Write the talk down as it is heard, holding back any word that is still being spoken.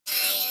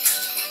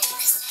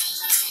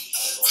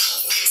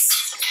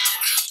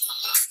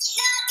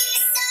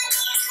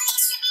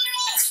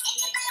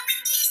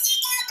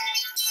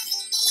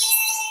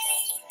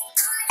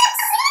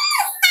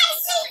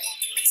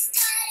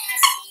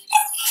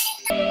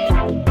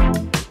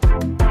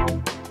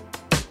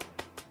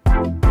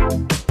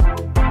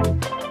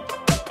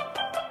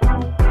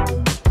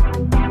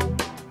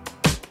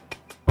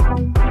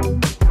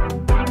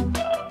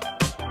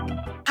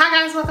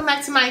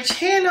my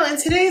channel.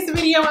 In today's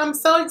video, I'm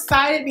so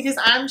excited because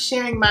I'm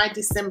sharing my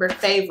December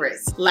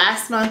favorites.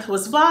 Last month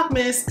was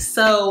Vlogmas,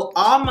 so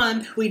all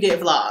month we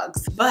did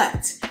vlogs,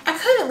 but I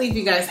couldn't leave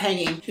you guys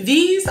hanging.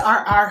 These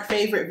are our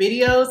favorite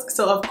videos,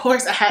 so of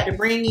course I had to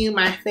bring you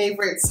my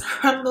favorites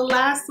from the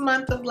last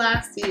month of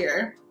last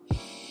year.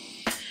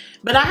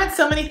 But I had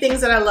so many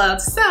things that I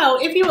loved,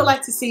 so if you would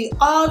like to see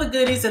all the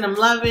goodies that I'm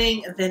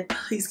loving, then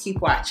please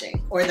keep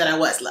watching, or that I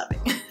was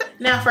loving.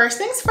 Now, first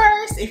things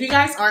first, if you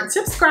guys aren't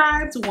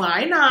subscribed,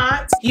 why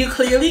not? You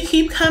clearly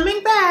keep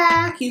coming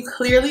back. You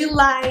clearly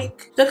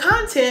like the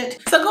content.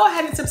 So go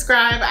ahead and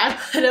subscribe. I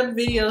put up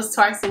videos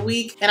twice a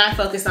week and I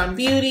focus on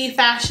beauty,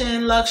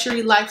 fashion,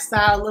 luxury,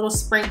 lifestyle, a little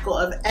sprinkle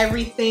of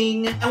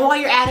everything. And while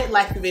you're at it,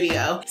 like the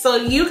video. So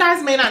you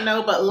guys may not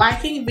know, but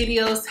liking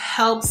videos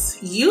helps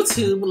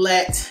YouTube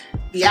let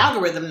the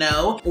algorithm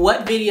know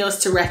what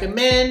videos to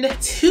recommend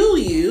to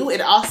you.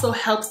 It also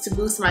helps to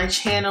boost my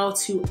channel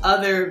to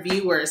other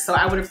viewers. So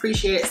I would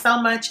appreciate it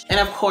so much. And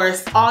of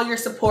course, all your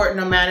support,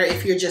 no matter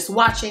if you're just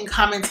watching,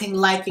 commenting,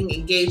 liking,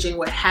 engaging,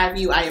 what have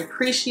you, I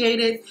appreciate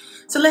it.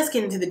 So let's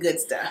get into the good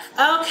stuff.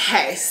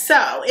 Okay,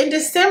 so in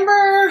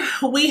December,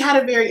 we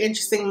had a very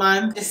interesting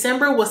month.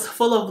 December was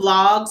full of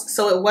vlogs,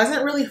 so it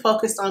wasn't really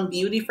focused on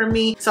beauty for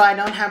me, so I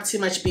don't have too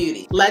much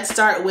beauty. Let's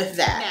start with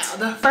that.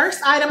 Now, the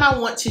first item I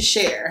want to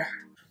share.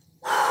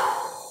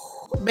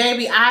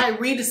 Baby, I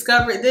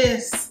rediscovered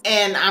this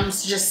and I'm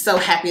just so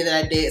happy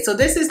that I did. So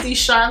this is the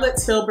Charlotte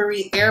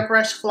Tilbury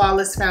Airbrush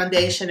Flawless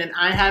Foundation and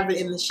I have it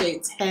in the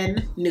shade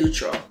 10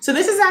 Neutral. So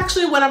this is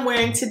actually what I'm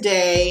wearing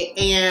today,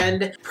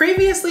 and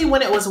previously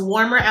when it was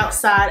warmer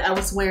outside, I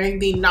was wearing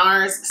the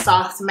Nars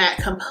Soft Matte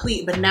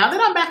Complete, but now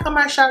that I'm back on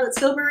my Charlotte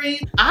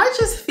Tilbury, I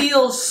just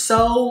feel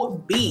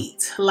so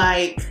beat.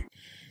 Like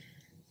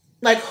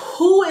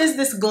who is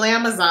this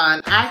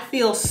glamazon? I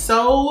feel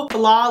so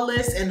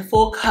flawless and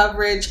full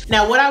coverage.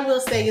 Now, what I will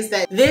say is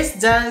that this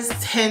does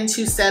tend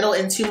to settle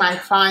into my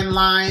fine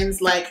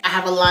lines. Like I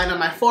have a line on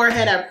my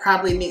forehead. I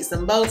probably need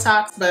some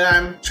Botox, but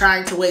I'm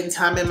trying to wait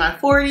until I'm in my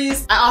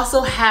 40s. I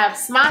also have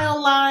smile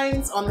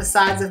lines on the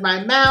sides of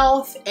my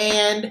mouth,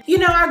 and you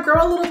know, I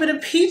grow a little bit of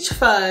peach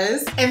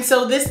fuzz. And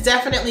so this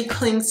definitely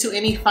clings to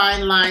any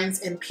fine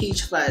lines and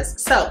peach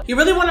fuzz. So you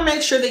really wanna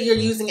make sure that you're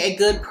using a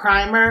good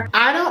primer.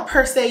 I don't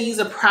per se use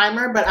a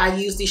primer, but I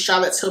use the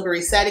Charlotte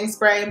Tilbury setting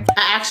spray.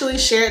 I actually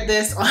shared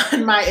this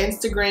on my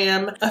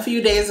Instagram a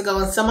few days ago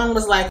and someone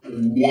was like,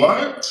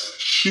 "What?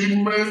 She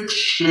makes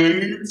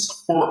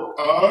shades for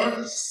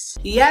us?"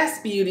 Yes,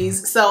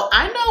 beauties. So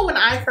I know when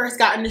I first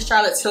got into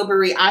Charlotte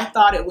Tilbury, I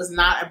thought it was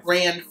not a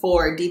brand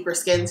for deeper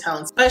skin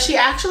tones, but she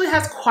actually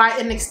has quite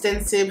an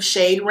extensive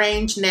shade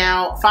range.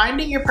 Now,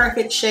 finding your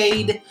perfect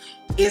shade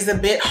is a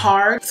bit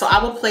hard, so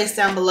I will place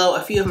down below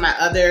a few of my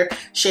other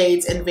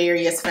shades in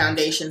various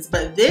foundations,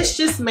 but this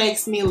just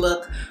makes me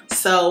look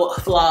so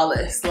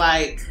flawless.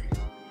 Like,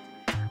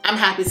 I'm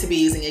happy to be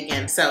using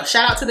again. So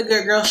shout out to the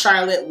good girl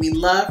Charlotte. We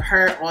love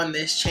her on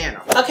this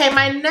channel. Okay,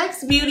 my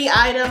next beauty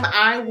item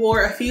I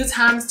wore a few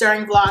times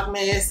during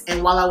Vlogmas,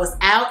 and while I was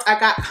out, I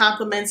got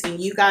compliments and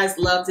you guys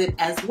loved it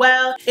as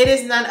well. It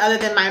is none other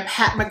than my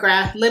Pat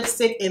McGrath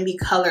lipstick in the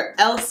color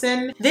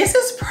Elson. This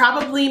is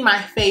probably my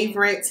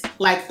favorite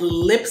like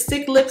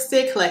lipstick,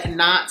 like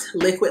not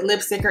liquid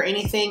lipstick or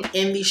anything,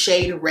 in the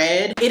shade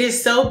red. It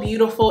is so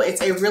beautiful.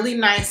 It's a really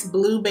nice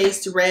blue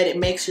based red. It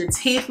makes your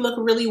teeth look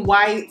really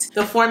white.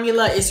 The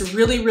formula is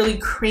really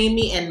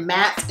creamy and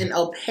matte and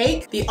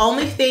opaque. The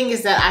only thing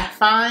is that I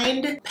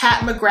find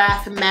Pat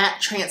McGrath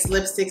matte trans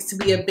lipsticks to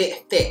be a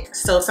bit thick,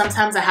 so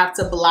sometimes I have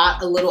to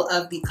blot a little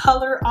of the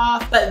color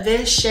off, but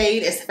this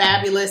shade is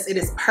fabulous. It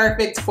is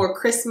perfect for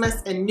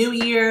Christmas and New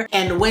Year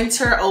and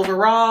winter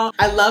overall.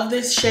 I love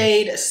this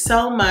shade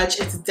so much.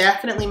 It's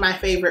definitely my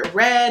favorite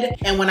red,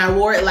 and when I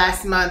wore it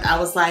last month, I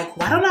was like,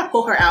 why don't I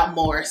pull her out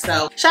more?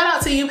 So shout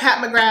out to you,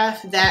 Pat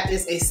McGrath. That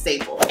is a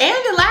staple. And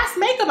the last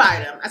makeup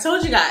item, I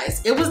told you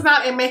guys, it was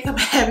not a makeup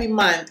heavy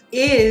month,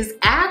 is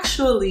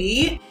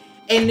actually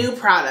a new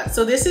product.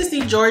 So this is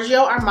the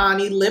Giorgio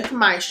Armani Lip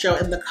Maestro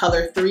in the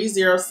color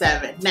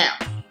 307. Now,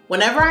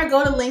 whenever I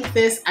go to link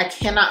this, I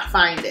cannot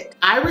find it.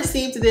 I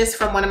received this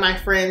from one of my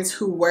friends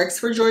who works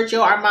for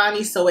Giorgio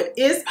Armani, so it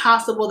is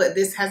possible that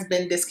this has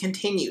been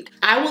discontinued.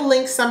 I will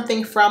link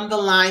something from the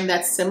line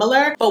that's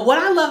similar, but what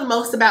I love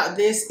most about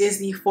this is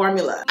the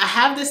formula. I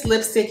have this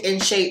lipstick in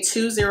shade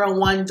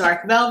 201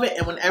 Dark Velvet,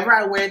 and whenever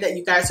I wear that,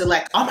 you guys are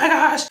like, oh my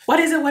gosh, what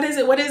is it, what is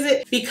it, what is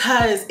it?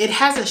 Because it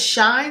has a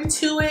shine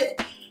to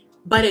it,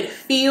 but it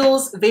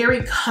feels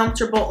very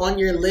comfortable on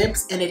your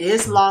lips, and it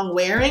is long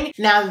wearing.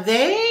 Now,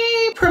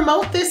 they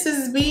promote this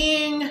as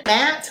being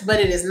matte, but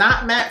it is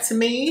not matte to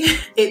me.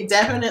 It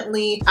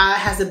definitely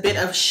has a bit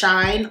of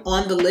shine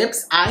on the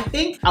lips, I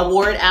think. I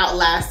wore it out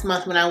last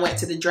month when I went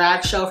to the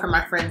drag show for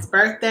my friend's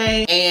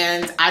birthday,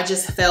 and I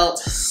just felt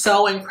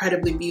so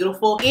incredibly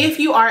beautiful. If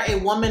you are a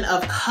woman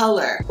of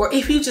color, or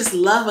if you just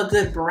love a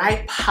good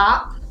bright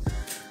pop,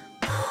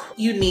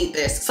 you need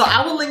this. So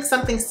I will link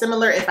something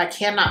similar if I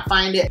cannot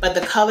find it, but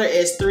the color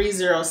is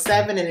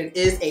 307 and it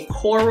is a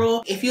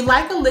coral. If you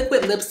like a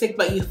liquid lipstick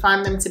but you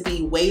find them to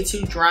be way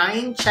too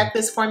drying, check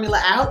this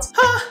formula out.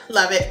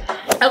 Love it.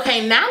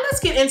 Okay, now let's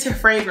get into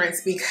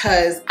fragrance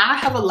because I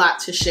have a lot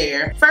to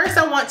share. First,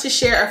 I want to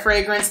share a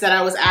fragrance that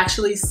I was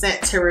actually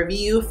sent to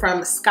review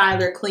from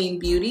Skylar Clean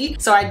Beauty.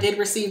 So I did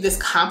receive this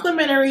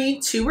complimentary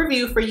to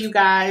review for you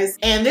guys.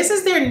 And this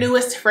is their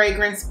newest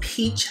fragrance,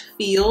 Peach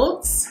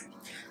Fields.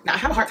 Now I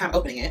have a hard time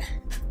opening it.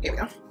 Here we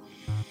go.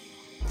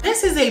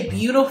 This is a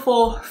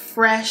beautiful,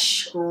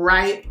 fresh,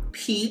 ripe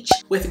peach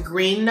with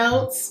green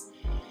notes.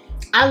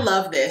 I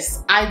love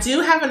this. I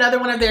do have another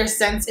one of their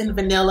scents in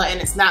vanilla and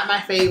it's not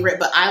my favorite,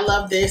 but I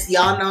love this.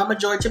 Y'all know I'm a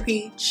Georgia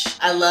peach.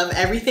 I love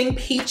everything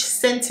peach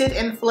scented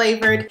and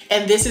flavored,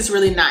 and this is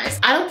really nice.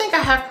 I don't think I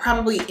have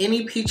probably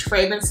any peach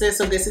fragrances,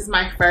 so this is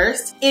my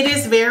first. It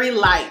is very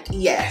light,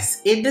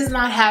 yes. It does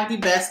not have the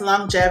best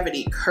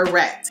longevity,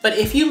 correct. But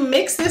if you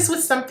mix this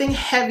with something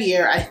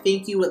heavier, I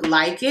think you would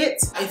like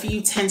it if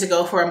you tend to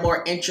go for a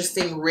more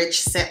interesting,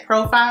 rich scent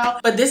profile.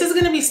 But this is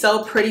gonna be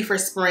so pretty for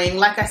spring.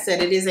 Like I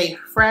said, it is a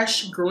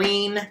fresh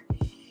green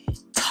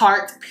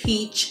tart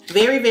peach.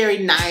 Very, very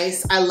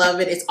nice. I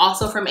love it. It's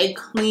also from a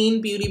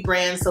clean beauty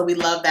brand, so we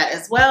love that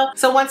as well.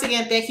 So once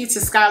again, thank you to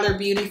Skylar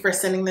Beauty for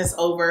sending this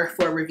over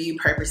for review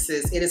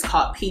purposes. It is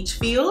called Peach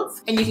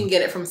Fields and you can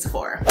get it from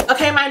Sephora.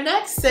 Okay, my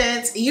next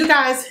scent, you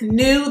guys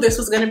knew this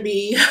was gonna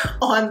be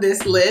on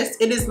this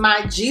list. It is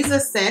my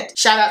Jesus scent.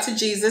 Shout out to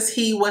Jesus.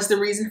 He was the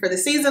reason for the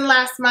season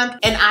last month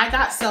and I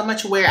got so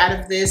much wear out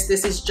of this.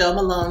 This is Jo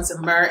Malone's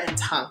Myrrh and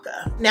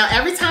Tonka. Now,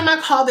 every time I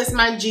call this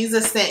my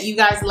Jesus scent, you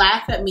guys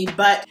laugh at me,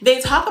 but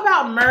they talk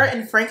about myrrh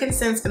and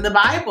frankincense in the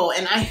Bible,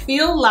 and I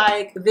feel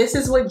like this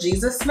is what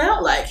Jesus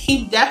smelled like.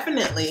 He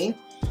definitely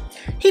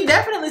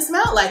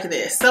smelled like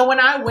this. So when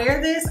I wear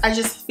this, I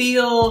just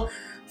feel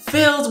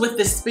filled with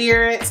the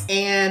spirit,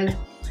 and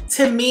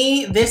to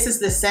me, this is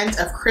the scent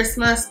of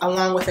Christmas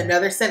along with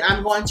another scent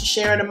I'm going to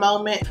share in a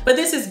moment. But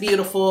this is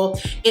beautiful.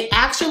 It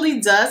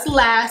actually does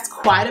last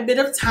quite a bit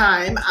of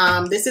time.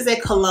 This is a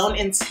cologne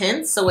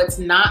intense, so it's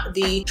not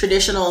the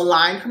traditional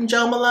line from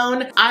Jo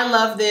Malone. I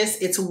love this.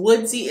 It's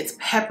woodsy, it's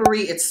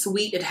peppery, it's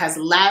sweet. It has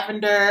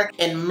lavender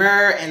and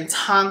myrrh and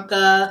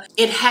tonka.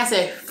 It has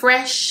a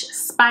fresh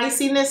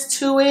spiciness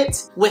to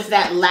it with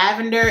that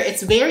lavender.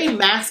 It's very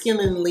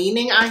masculine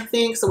leaning, I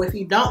think. So if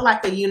you don't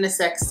like a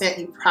unisex scent,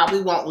 you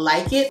probably won't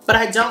like it, but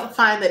I don't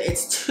find that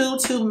it's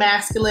too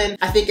masculine.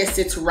 I think it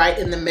sits right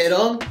in the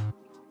middle.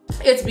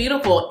 It's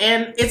beautiful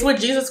and it's what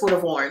Jesus would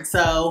have worn,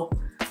 so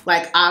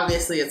like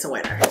obviously it's a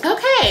winner.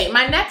 Okay,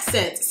 my next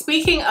scent,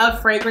 speaking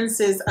of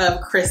fragrances of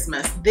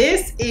Christmas,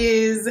 this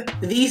is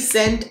the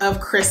scent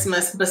of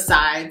Christmas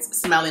besides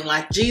smelling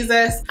like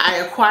Jesus. I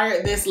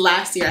acquired this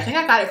last year. I think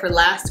I got it for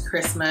last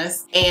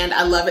Christmas and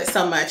I love it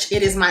so much.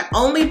 It is my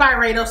only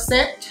Byredo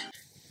scent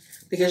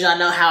because y'all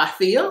know how I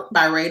feel.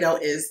 Byredo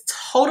is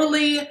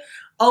totally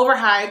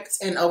overhyped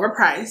and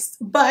overpriced,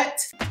 but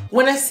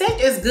when a scent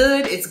is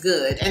good, it's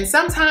good. And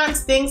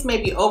sometimes things may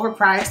be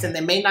overpriced and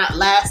they may not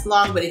last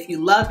long, but if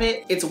you love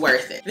it, it's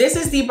worth it. This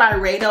is the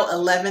Byredo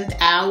 11th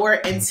Hour,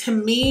 and to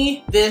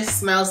me, this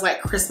smells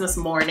like Christmas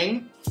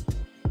morning.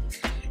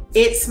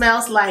 It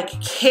smells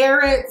like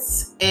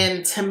carrots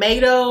and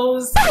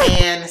tomatoes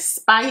and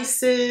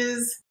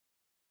spices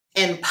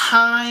and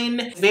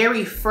pine,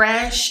 very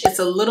fresh. It's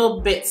a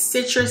little bit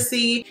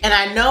citrusy. And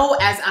I know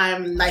as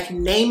I'm like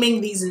naming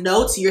these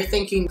notes, you're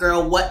thinking,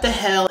 girl, what the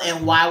hell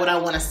and why would I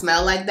want to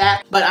smell like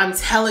that? But I'm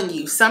telling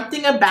you,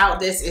 something about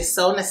this is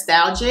so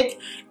nostalgic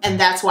and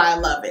that's why I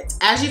love it.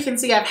 As you can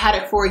see, I've had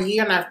it for a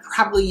year and I've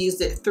probably used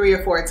it 3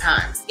 or 4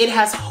 times. It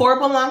has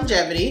horrible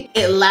longevity.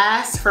 It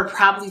lasts for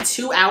probably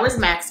 2 hours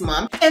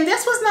maximum. And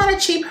this was not a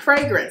cheap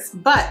fragrance,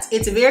 but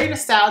it's very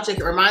nostalgic.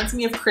 It reminds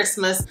me of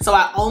Christmas. So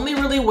I only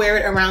really wear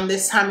it around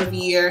this time of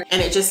year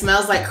and it just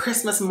smells like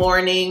Christmas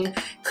morning,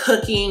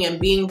 cooking and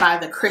being by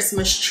the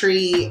Christmas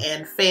tree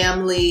and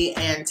family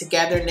and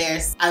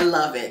togetherness. I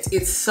love it.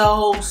 It's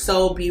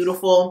so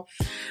beautiful,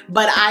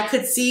 but I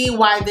could see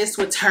why this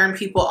would turn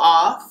people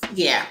off.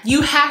 Yeah,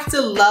 you have to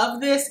love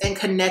this and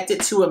connect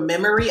it to a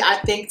memory, I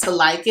think, to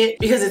like it,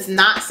 because it's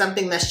not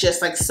something that's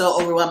just like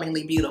so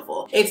overwhelmingly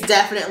beautiful. It's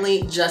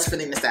definitely just for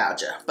the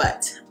nostalgia,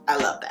 but I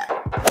love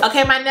that.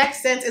 Okay, my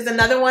next scent is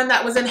another one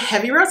that was in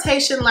heavy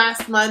rotation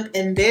last month,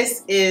 and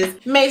this is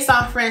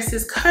Maison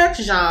Francis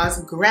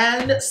Kurkdjian's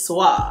Grand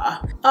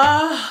Soir.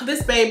 Oh,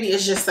 this baby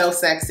is just so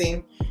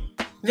sexy.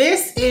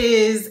 This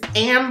is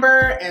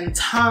amber and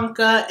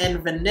tonka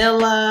and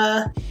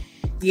vanilla.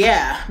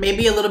 Yeah,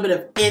 maybe a little bit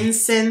of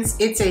incense.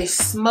 It's a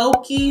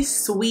smoky,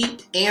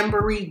 sweet,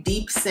 ambery,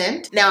 deep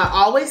scent. Now, I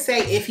always say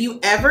if you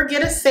ever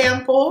get a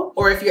sample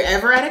or if you're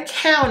ever at a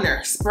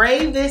counter,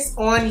 spray this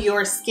on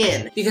your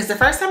skin. Because the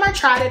first time I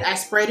tried it, I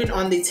sprayed it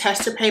on the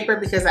tester paper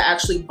because I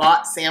actually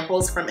bought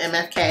samples from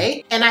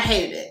MFK and I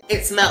hated it.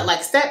 It smelled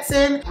like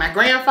Stetson, my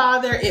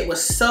grandfather. It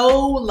was so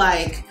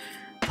like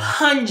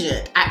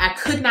pungent. I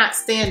could not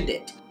stand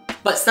it.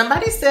 but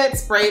somebody said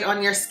spray it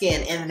on your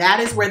skin, and that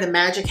is where the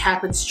magic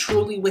happens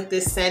truly with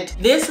this scent.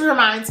 This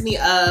reminds me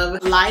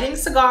of lighting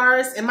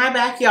cigars in my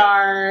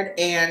backyard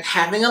and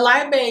having a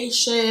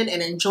libation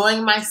and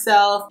enjoying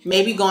myself,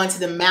 maybe going to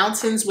the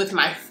mountains with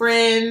my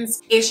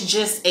friends. It's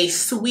just a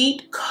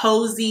sweet,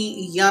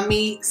 cozy,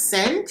 yummy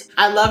scent.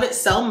 I love it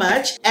so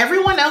much.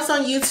 Everyone else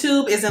on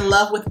YouTube is in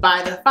love with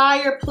By the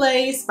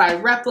Fireplace, by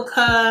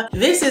Replica.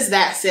 This is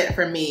that scent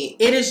for me.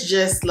 It is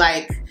just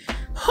like,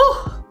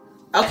 whew.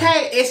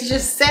 Okay, it's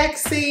just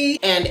sexy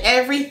and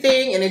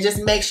everything, and it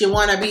just makes you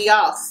want to be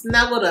all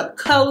snuggled up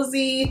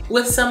cozy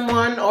with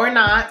someone or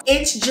not.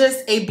 It's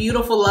just a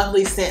beautiful,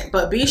 lovely scent,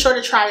 but be sure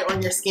to try it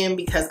on your skin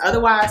because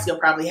otherwise you'll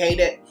probably hate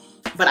it,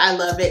 but I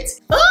love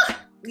it.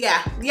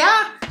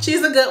 Yeah,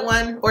 she's a good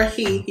one, or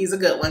he's a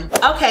good one.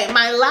 Okay,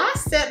 my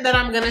last scent that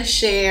I'm gonna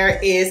share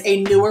is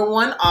a newer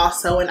one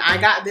also, and I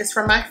got this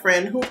from my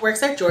friend who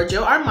works at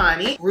Giorgio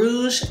Armani,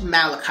 Rouge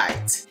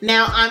Malachite.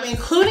 Now, I'm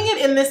including it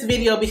in this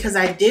video because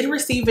I did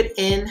receive it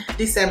in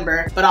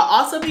December, but I'll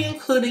also be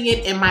including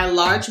it in my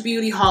large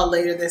beauty haul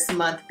later this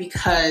month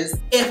because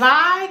if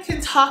I can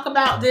talk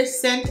about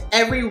this scent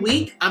every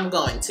week, I'm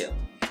going to.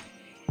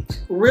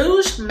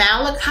 Rouge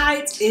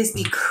Malachite is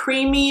the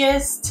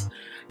creamiest,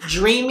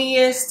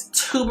 dreamiest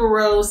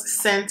tuberose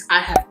scent I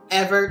have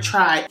ever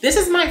tried. This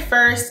is my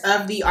first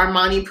of the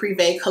Armani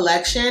Privé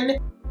collection,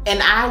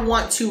 and I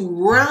want to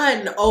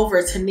run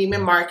over to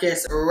Neiman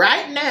Marcus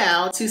right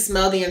now to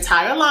smell the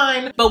entire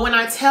line. But when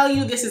I tell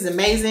you this is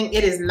amazing,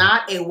 it is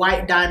not a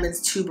White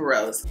Diamonds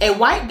tuberose. A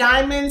White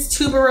Diamonds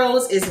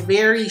tuberose is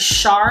very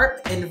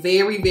sharp and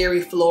very,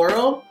 very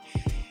floral.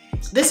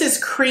 This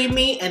is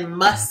creamy and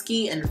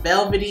musky and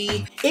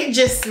velvety. It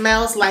just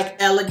smells like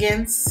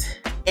elegance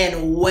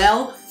and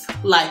wealth,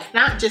 like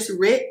not just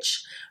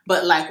rich,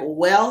 but like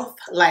wealth,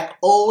 like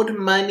old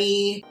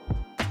money.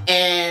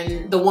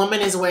 And the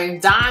woman is wearing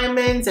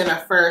diamonds and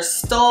a fur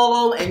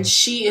stole, and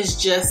she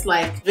is just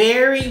like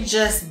very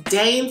just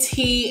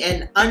dainty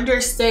and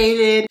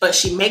understated, but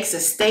she makes a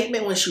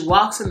statement when she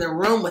walks in the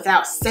room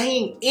without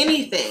saying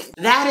anything.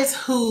 That is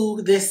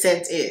who this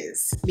scent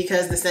is,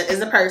 because the scent is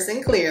a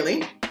person,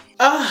 clearly.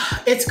 Oh,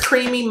 it's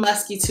creamy,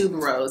 musky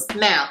tuberose.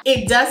 Now,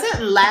 it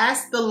doesn't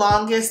last the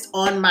longest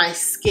on my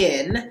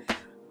skin,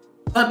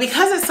 but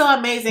because it's so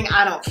amazing,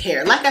 I don't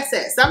care. Like I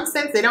said, some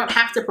scents, they don't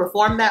have to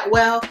perform that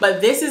well,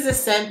 but this is a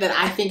scent that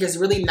I think is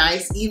really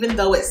nice, even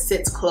though it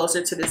sits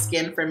closer to the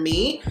skin for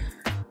me.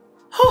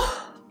 Whew.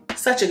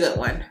 Such a good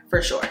one,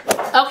 for sure.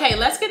 Okay,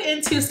 let's get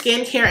into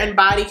skincare and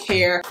body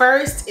care.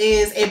 First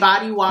is a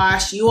body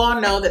wash. You all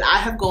know that I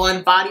have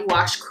gone body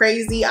wash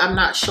crazy. I'm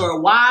not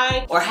sure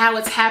why or how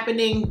it's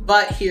happening,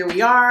 but here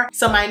we are.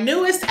 So my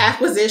newest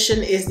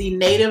acquisition is the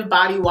Native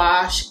Body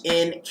Wash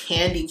in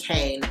Candy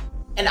Cane.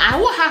 And I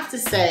will have to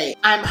say,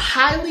 I'm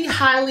highly,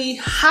 highly,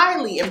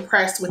 highly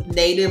impressed with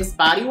Native's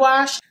body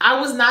wash.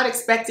 I was not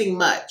expecting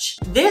much.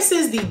 This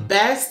is the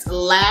best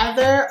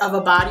lather of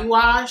a body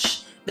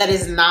wash that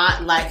is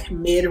not like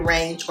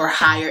mid-range or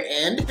higher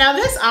end. Now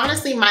this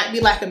honestly might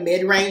be like a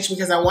mid-range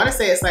because I want to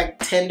say it's like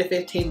 $10 to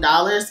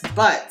 $15,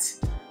 but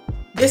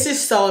this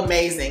is so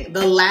amazing.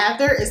 The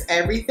lather is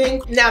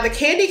everything. Now the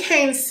Candy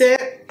Cane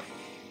scent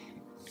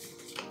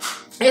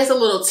is a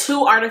little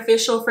too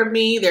artificial for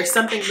me. There's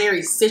something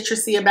very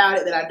citrusy about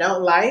it that I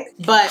don't like,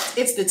 but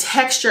it's the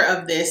texture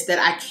of this that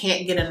I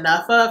can't get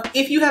enough of.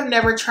 If you have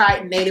never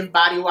tried Native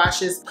body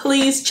washes,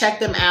 please check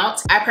them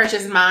out. I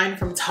purchased mine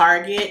from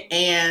Target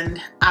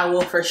and I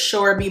will for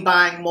sure be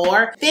buying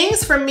more.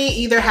 Things for me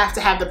either have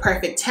to have the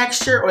perfect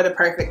texture or the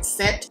perfect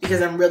scent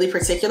because I'm really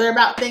particular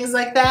about things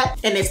like that,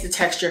 and it's the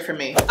texture for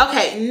me.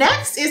 Okay,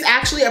 next is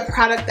actually a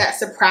product that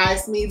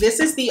surprised me. This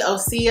is the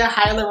Osea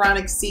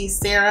Hyaluronic C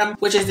Serum,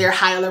 which is their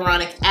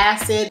hyaluronic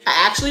acid.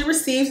 I actually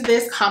received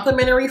this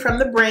complimentary from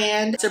the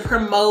brand to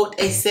promote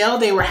a sale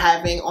they were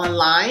having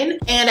online.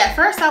 And at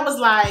first I was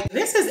like,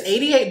 this is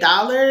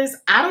 $88.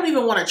 I don't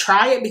even want to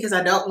try it because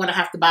I don't want to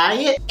have to buy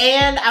it.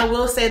 And I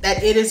will say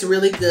that it is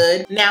really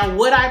good. Now,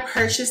 would I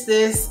purchase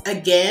this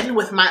again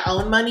with my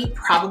own money?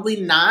 Probably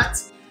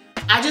not.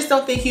 I just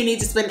don't think you need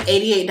to spend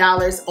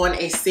 $88 on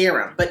a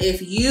serum. But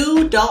if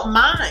you don't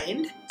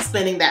mind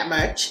spending that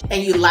much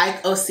and you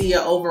like Osea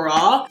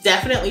overall,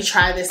 definitely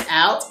try this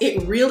out.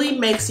 It really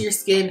makes your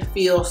skin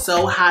feel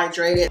so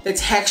hydrated. The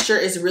texture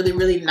is really,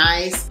 really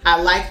nice.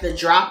 I like the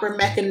dropper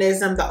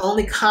mechanism. The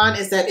only con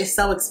is that it's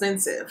so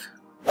expensive.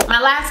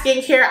 My last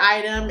skincare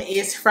item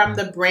is from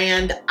the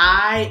brand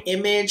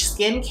Image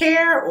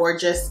Skincare, or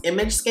just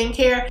Image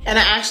Skincare. And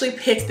I actually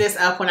picked this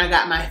up when I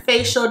got my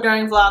facial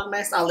during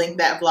Vlogmas. I'll link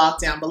that vlog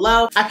down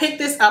below. I picked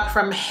this up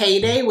from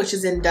Heyday, which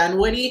is in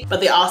Dunwoody,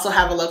 but they also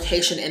have a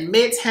location in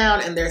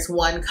Midtown, and there's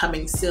one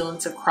coming soon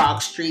to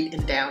Krog Street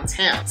in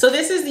downtown. So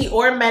this is the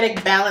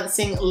Ormedic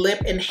Balancing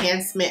Lip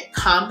Enhancement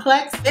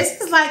Complex. This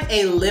is like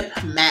a lip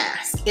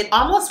mask. It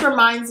almost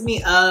reminds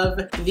me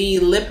of the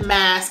lip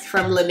mask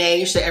from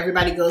Laneige that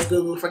everybody goes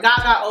goo goo for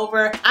gaga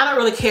over. I don't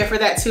really care for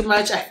that too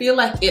much. I feel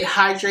like it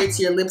hydrates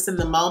your lips in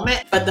the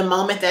moment, but the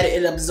moment that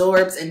it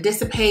absorbs and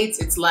dissipates,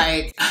 it's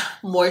like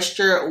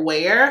moisture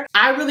wear.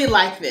 I really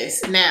like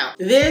this. Now,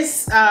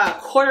 this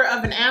 1/4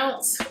 of an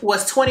ounce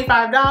was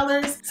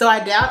 $25, so I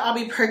doubt I'll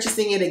be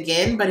purchasing it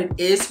again, but it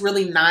is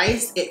really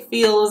nice. It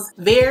feels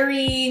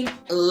very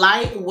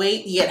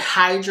lightweight yet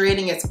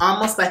hydrating. It's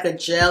almost like a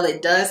gel.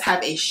 It does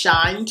have a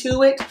shine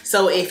to it,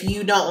 so if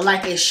you don't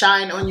like a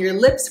shine on your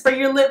lips for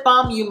your lip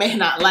balm, you may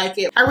not like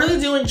it. I really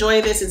do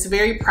enjoy this. It's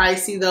very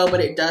pricey though, but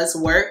it does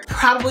work.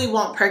 Probably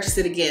won't purchase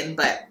it again,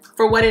 but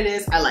for what it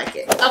is, I like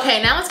it.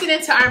 Okay, now let's get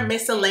into our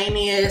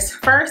miscellaneous.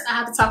 First, I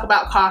have to talk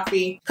about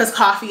coffee because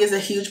coffee is a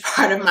huge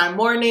part of my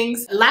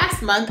mornings.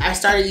 Last month, I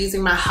started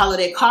using my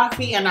holiday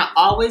coffee, and I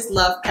always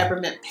love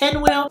peppermint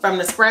pinwheel from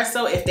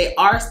Nespresso. If they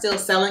are still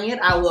selling it,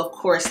 I will of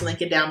course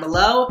link it down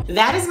below.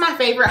 That is my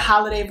favorite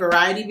holiday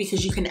variety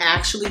because you can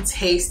actually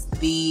taste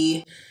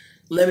the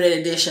limited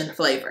edition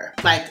flavor.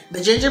 Like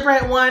the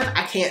gingerbread one,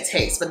 I can't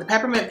taste, but the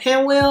peppermint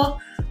pinwheel,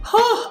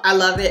 whew, I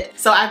love it.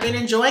 So I've been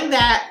enjoying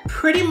that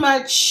pretty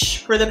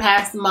much for the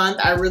past month.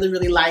 I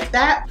really like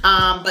that.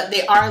 But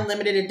they are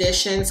limited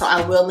edition, so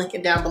I will link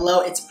it down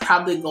below. It's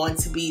probably going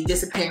to be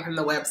disappearing from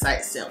the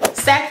website soon.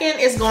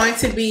 Second is going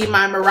to be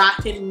my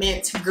Moroccan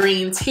mint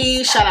green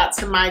tea. Shout out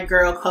to my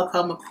girl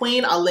Coco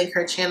McQueen. I'll link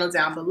her channel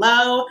down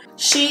below.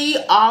 She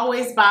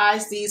always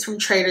buys these from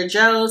Trader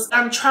Joe's.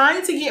 I'm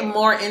trying to get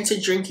more into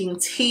drinking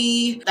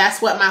tea.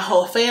 That's what my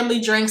whole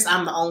family drinks.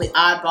 I'm the only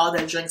oddball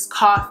that drinks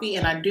coffee,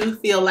 and I do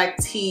feel like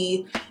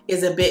tea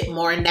is a bit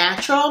more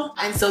natural,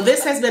 and so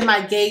this has been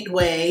my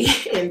gateway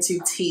into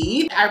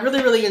tea. I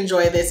really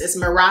enjoy this. It's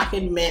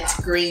Moroccan mint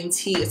green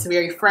tea. It's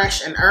very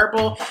fresh and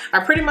herbal. I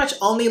pretty much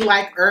only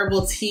like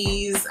herbal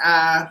teas.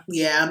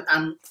 Yeah,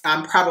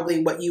 I'm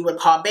probably what you would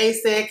call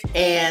basic,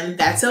 and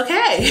that's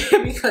okay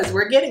because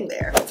we're getting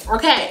there.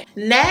 Okay,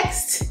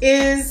 next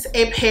is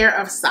a pair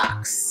of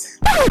socks.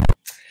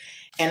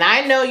 And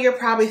I know you're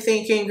probably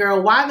thinking, girl,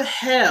 why the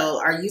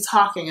hell are you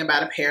talking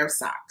about a pair of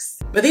socks?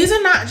 But these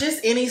are not just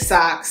any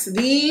socks.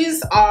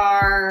 These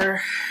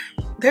are,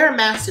 they're a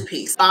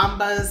masterpiece.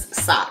 Bombas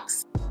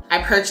socks.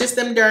 I purchased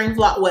them during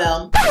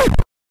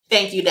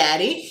thank you,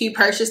 Daddy. He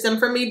purchased them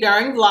for me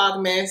during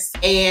Vlogmas,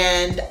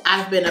 and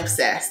I've been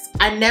obsessed.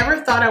 I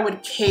never thought I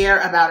would care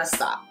about a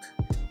sock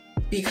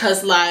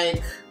because,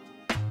 like,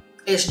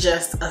 it's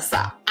just a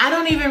sock. I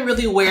don't even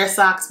really wear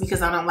socks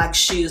because I don't like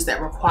shoes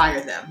that require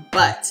them.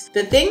 But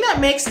the thing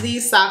that makes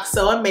these socks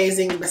so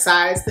amazing,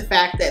 besides the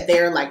fact that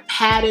they're like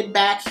padded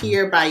back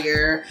here by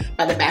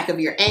the back of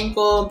your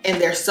ankle, and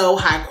they're so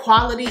high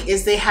quality,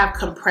 is they have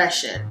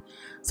compression.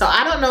 So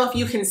I don't know if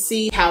you can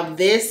see how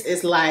this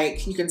is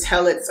like, you can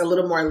tell it's a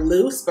little more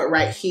loose, but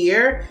right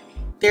here,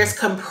 there's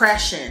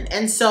compression.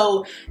 And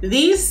so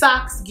these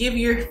socks give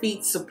your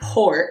feet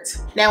support.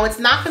 Now, it's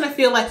not gonna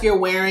feel like you're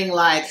wearing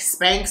like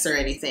Spanx or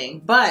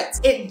anything, but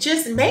it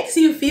just makes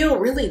you feel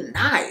really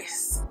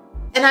nice.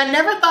 And I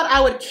never thought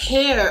I would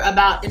care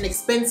about an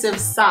expensive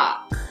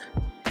sock.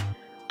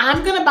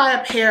 I'm gonna buy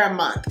a pair a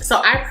month. So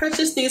I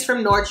purchased these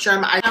from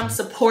Nordstrom. I'm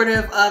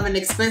supportive of an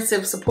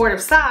expensive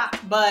supportive sock,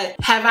 but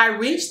have I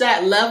reached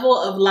that level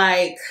of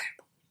like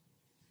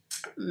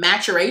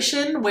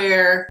maturation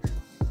where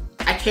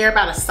I care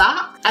about a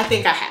sock? I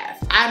think I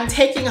have. I'm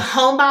taking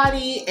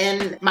homebody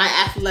and my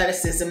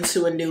athleticism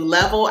to a new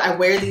level. I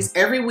wear these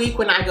every week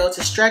when I go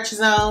to Stretch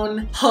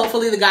Zone.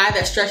 Hopefully the guy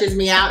that stretches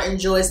me out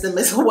enjoys them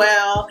as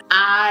well.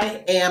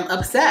 I am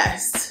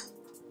obsessed.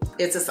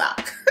 It's a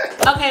sock.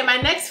 Okay, my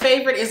next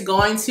favorite is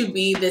going to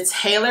be the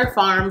Taylor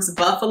Farms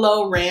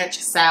Buffalo Ranch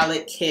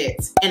Salad Kit.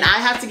 And I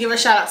have to give a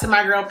shout out to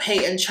my girl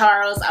Peyton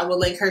Charles. I will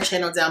link her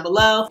channel down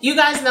below. You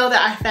guys know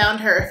that I found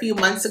her a few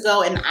months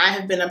ago and I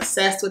have been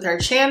obsessed with her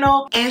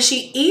channel. And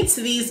she eats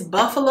these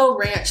Buffalo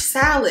Ranch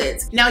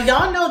salads. Now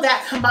y'all know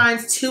that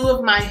combines two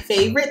of my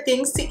favorite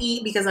things to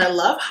eat because I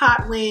love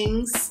hot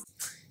wings.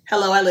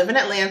 Hello, I live in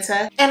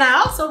Atlanta. And I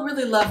also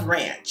really love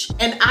ranch.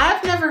 And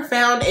I've never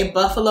found a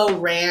buffalo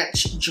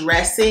ranch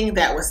dressing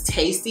that was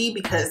tasty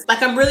because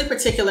like I'm really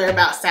particular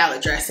about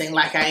salad dressing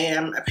like I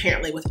am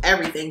apparently with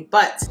everything.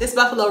 But this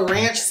buffalo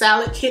ranch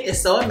salad kit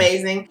is so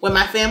amazing. When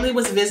my family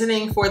was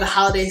visiting for the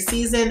holiday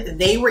season,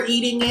 they were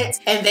eating it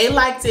and they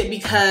liked it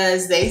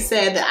because they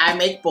said that I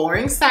make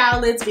boring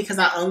salads because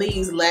I only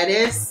use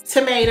lettuce,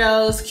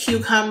 tomatoes,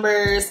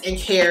 cucumbers, and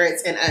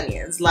carrots and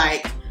onions.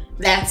 Like,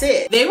 that's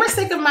it. They were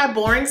sick of my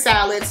boring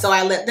salad, so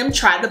I let them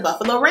try the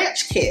Buffalo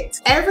Ranch kit.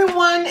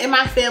 Everyone in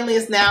my family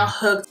is now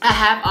hooked. I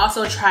have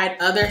also tried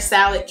other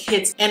salad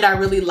kits and I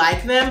really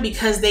like them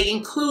because they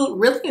include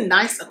really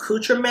nice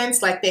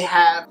accoutrements. Like they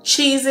have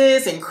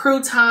cheeses and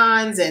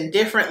croutons and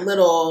different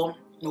little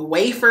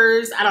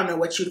wafers. I don't know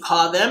what you'd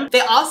call them.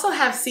 They also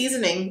have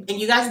seasoning, and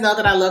you guys know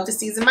that I love to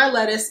season my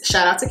lettuce.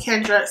 Shout out to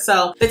Kendra.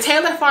 So the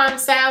Taylor Farm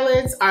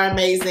salads are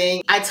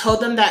amazing. I told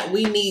them that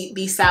we need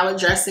the salad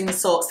dressing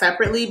sold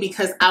separately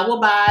because I will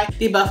buy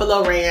the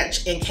Buffalo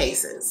Ranch in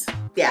cases.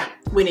 Yeah,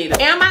 we need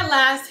it. And my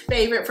last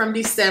favorite from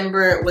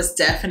December was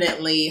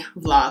definitely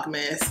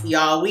Vlogmas.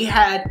 Y'all, we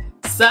had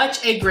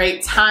such a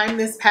great time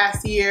this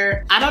past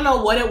year. I don't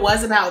know what it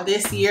was about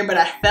this year, but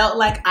I felt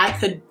like I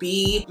could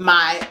be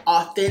my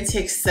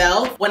authentic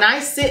self. When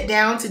I sit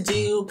down to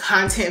do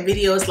content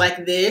videos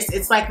like this,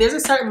 it's like there's a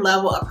certain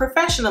level of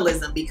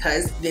professionalism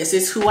because this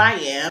is who I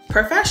am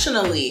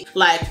professionally.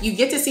 Like, you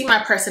get to see my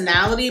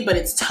personality, but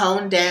it's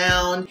toned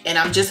down, and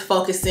I'm just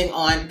focusing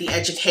on the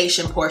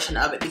education portion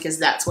of it because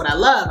that's what I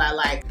love.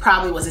 I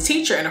probably was a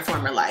teacher in a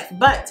former life.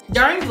 But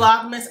during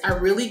Vlogmas, I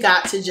really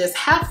got to just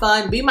have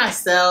fun, be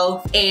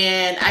myself,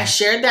 and I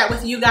shared that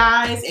with you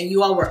guys, and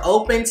you all were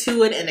open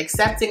to it and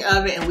accepting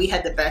of it, and we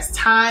had the best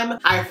time.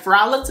 I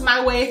frolicked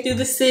my way through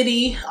the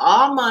city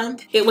all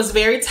month. It was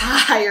very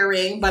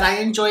tiring, but I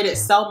enjoyed it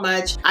so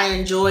much. I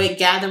enjoyed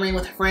gathering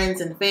with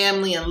friends and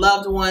family and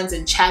loved ones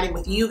and chatting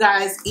with you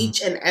guys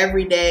each and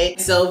every day.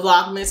 So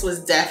Vlogmas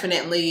was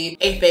definitely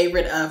a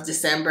favorite of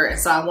December, and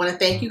so I want to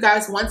thank you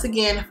guys once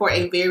again for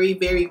a very,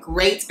 very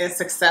great and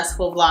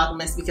successful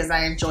Vlogmas because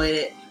I enjoyed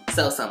it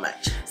so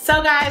much.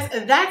 So guys,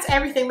 that's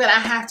everything that I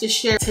have to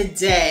share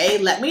today.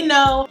 Let me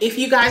know if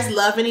you guys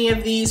love any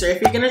of these or if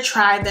you're gonna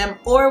try them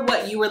or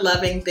what you were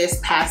loving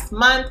this past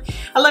month.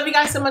 I love you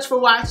guys so much for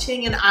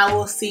watching, and I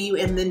will see you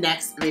in the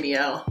next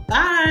video.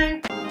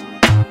 Bye.